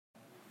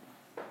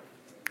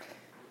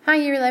Hi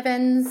Year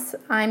 11s,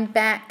 I'm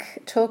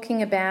back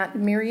talking about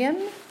Miriam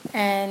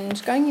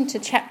and going into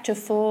Chapter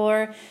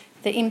 4,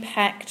 the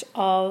impact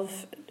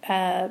of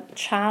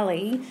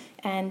Charlie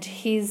and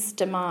his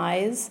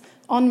demise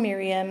on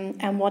Miriam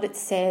and what it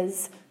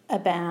says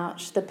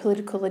about the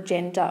political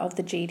agenda of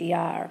the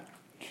GDR.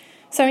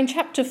 So in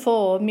Chapter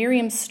 4,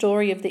 Miriam's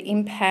story of the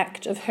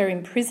impact of her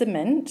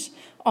imprisonment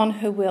on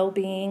her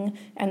well-being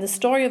and the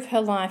story of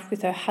her life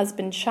with her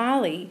husband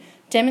Charlie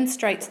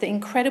demonstrates the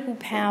incredible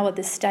power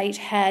the state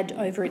had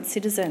over its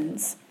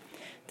citizens.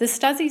 The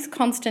Stasi's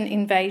constant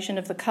invasion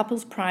of the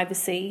couple's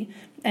privacy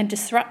and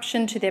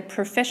disruption to their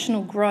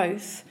professional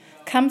growth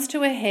comes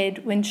to a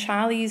head when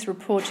Charlie is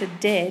reported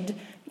dead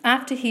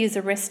after he is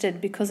arrested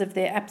because of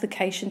their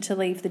application to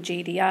leave the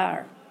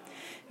GDR.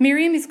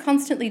 Miriam is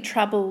constantly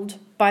troubled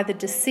by the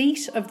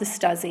deceit of the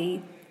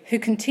Stasi, who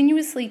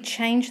continuously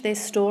change their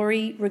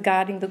story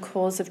regarding the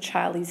cause of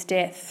Charlie's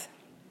death.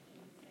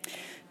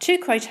 Two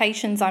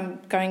quotations I'm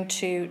going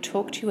to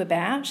talk to you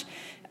about.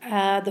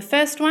 The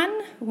first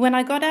one, when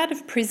I got out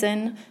of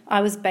prison,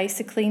 I was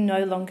basically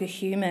no longer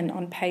human,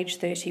 on page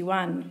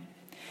 31.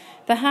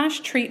 The harsh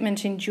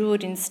treatment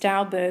endured in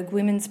Stauberg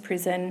Women's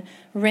Prison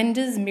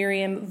renders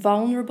Miriam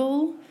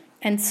vulnerable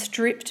and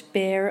stripped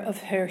bare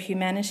of her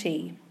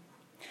humanity.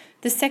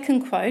 The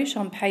second quote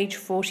on page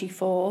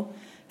 44,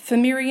 for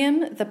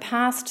Miriam, the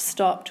past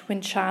stopped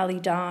when Charlie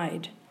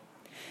died.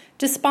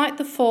 Despite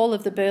the fall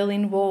of the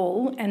Berlin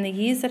Wall and the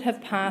years that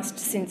have passed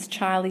since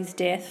Charlie's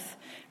death,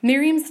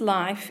 Miriam's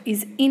life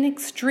is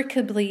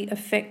inextricably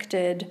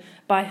affected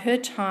by her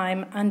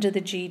time under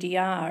the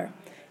GDR.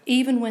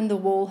 Even when the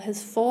wall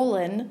has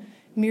fallen,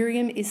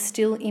 Miriam is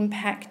still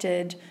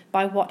impacted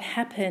by what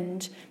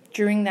happened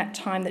during that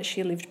time that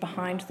she lived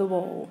behind the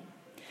wall.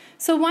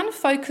 So one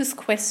focus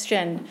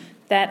question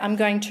that I'm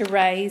going to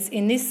raise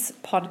in this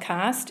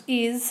podcast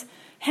is,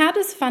 how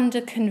does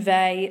Funda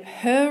convey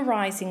her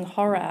rising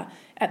horror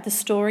at the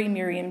story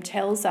Miriam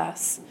tells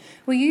us?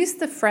 We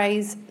used the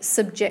phrase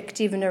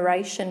subjective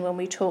narration when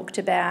we talked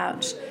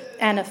about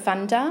Anna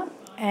Funda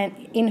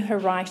and in her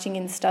writing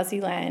in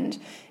Stasiland.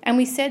 And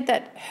we said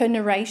that her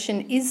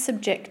narration is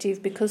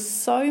subjective because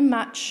so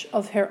much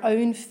of her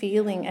own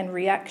feeling and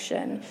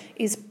reaction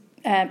is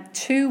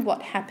to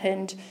what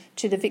happened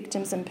to the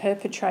victims and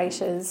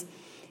perpetrators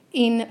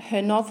in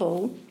her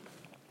novel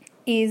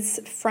is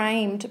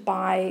framed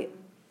by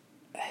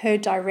her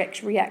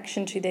direct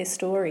reaction to their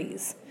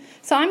stories.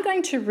 So I'm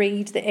going to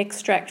read the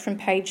extract from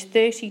page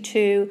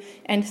 32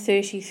 and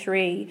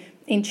 33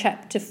 in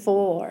Chapter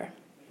 4.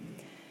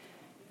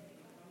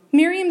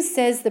 Miriam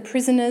says the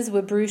prisoners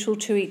were brutal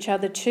to each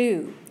other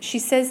too. She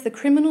says the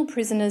criminal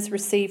prisoners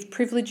received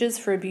privileges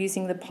for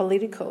abusing the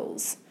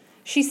politicals.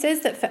 She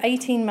says that for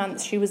 18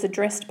 months she was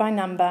addressed by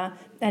number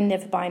and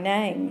never by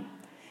name.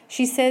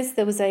 She says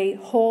there was a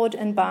hoard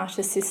and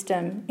barter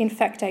system, in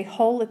fact a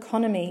whole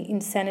economy in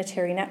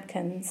sanitary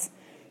napkins.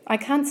 I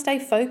can't stay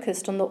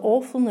focused on the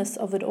awfulness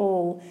of it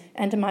all,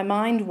 and my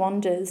mind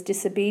wanders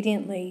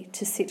disobediently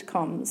to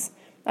sitcoms.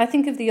 I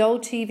think of the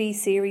old TV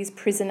series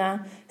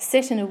Prisoner,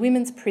 set in a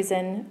women's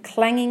prison,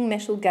 clanging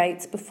metal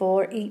gates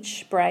before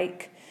each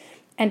break,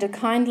 and a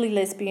kindly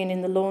lesbian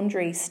in the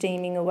laundry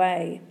steaming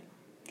away.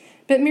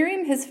 But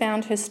Miriam has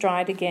found her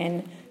stride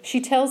again.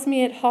 She tells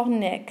me at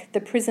Hoheneck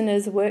the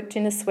prisoners worked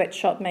in a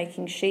sweatshop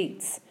making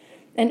sheets.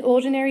 An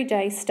ordinary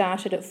day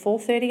started at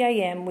 4:30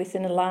 a.m. with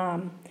an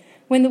alarm.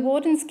 When the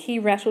warden's key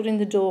rattled in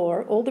the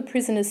door, all the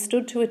prisoners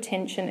stood to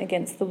attention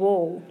against the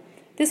wall.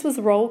 This was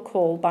roll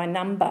call by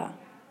number.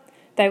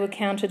 They were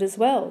counted as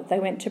well. They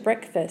went to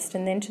breakfast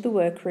and then to the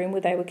workroom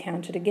where they were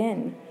counted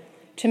again,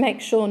 to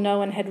make sure no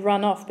one had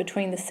run off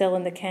between the cell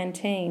and the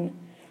canteen.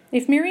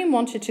 If Miriam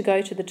wanted to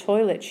go to the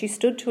toilet, she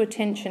stood to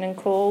attention and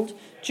called,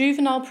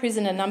 "Juvenile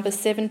prisoner number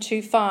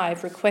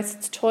 725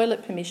 requests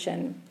toilet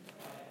permission."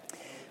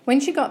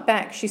 When she got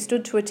back, she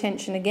stood to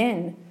attention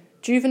again.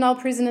 "Juvenile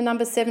prisoner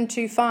number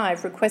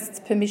 725 requests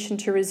permission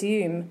to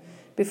resume."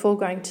 Before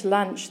going to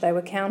lunch, they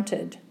were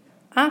counted.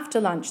 After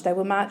lunch, they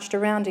were marched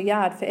around a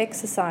yard for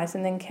exercise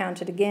and then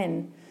counted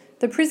again.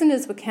 The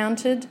prisoners were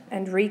counted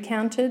and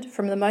recounted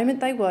from the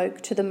moment they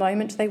woke to the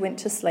moment they went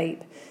to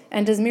sleep.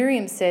 And as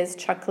Miriam says,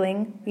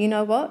 chuckling, you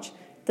know what?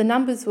 The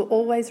numbers were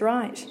always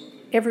right.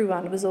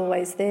 Everyone was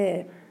always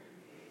there.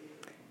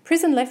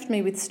 Prison left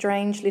me with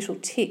strange little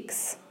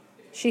tics.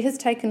 She has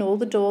taken all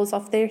the doors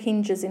off their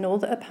hinges in all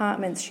the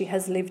apartments she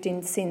has lived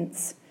in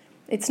since.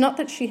 It's not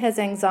that she has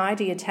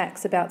anxiety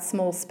attacks about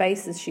small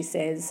spaces, she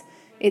says.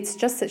 It's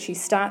just that she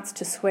starts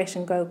to sweat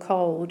and go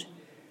cold.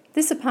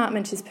 This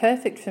apartment is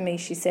perfect for me,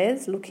 she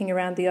says, looking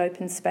around the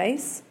open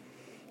space.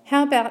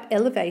 How about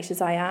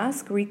elevators, I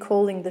ask,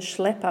 recalling the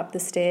schlep up the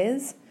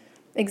stairs.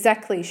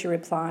 Exactly, she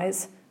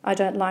replies. I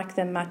don't like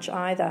them much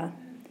either.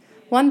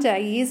 One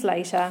day, years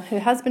later, her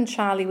husband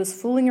Charlie was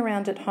fooling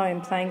around at home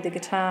playing the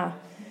guitar.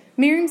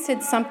 Miriam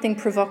said something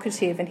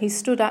provocative and he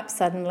stood up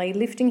suddenly,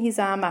 lifting his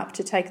arm up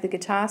to take the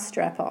guitar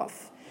strap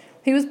off.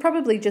 He was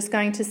probably just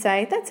going to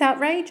say, "That's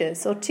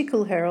outrageous," or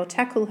tickle her or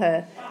tackle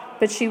her,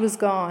 but she was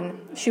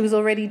gone. She was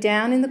already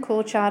down in the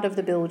courtyard of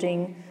the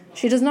building,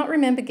 She does not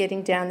remember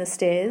getting down the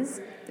stairs.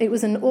 It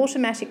was an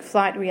automatic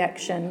flight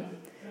reaction.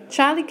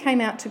 Charlie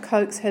came out to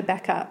coax her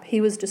back up.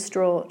 He was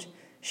distraught.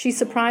 She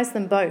surprised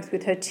them both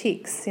with her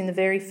tics in the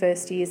very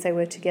first years they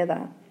were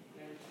together.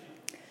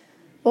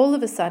 All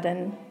of a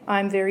sudden, I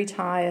am very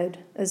tired,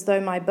 as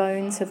though my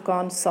bones have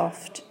gone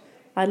soft.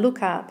 I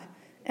look up,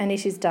 and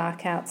it is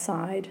dark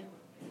outside.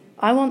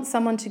 I want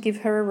someone to give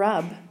her a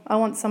rub. I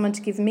want someone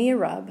to give me a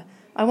rub.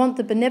 I want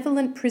the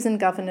benevolent prison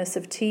governess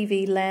of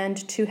TV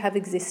land to have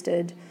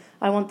existed.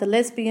 I want the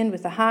lesbian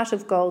with the heart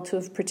of gold to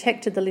have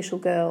protected the little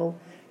girl.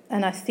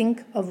 And I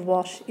think of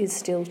what is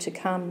still to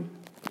come.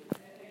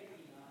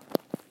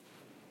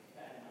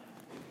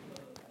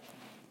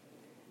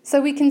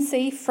 So we can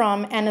see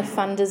from Anna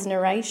Funder's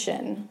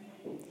narration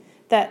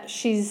that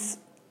she's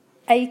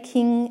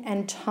aching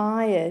and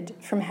tired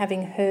from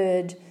having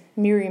heard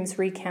Miriam's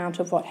recount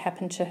of what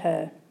happened to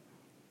her.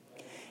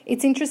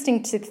 It's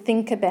interesting to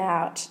think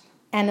about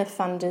Anna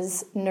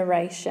Funder's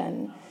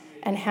narration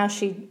and how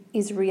she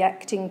is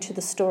reacting to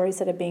the stories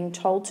that are being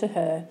told to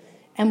her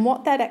and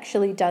what that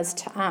actually does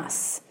to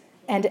us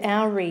and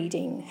our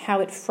reading, how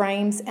it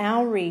frames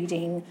our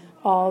reading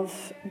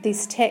of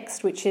this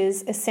text, which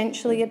is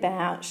essentially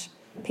about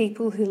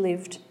people who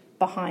lived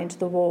behind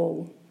the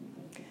wall.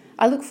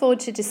 I look forward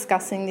to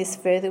discussing this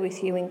further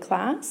with you in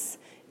class,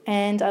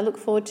 and I look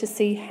forward to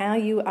see how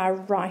you are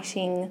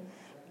writing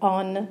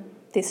on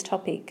this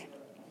topic.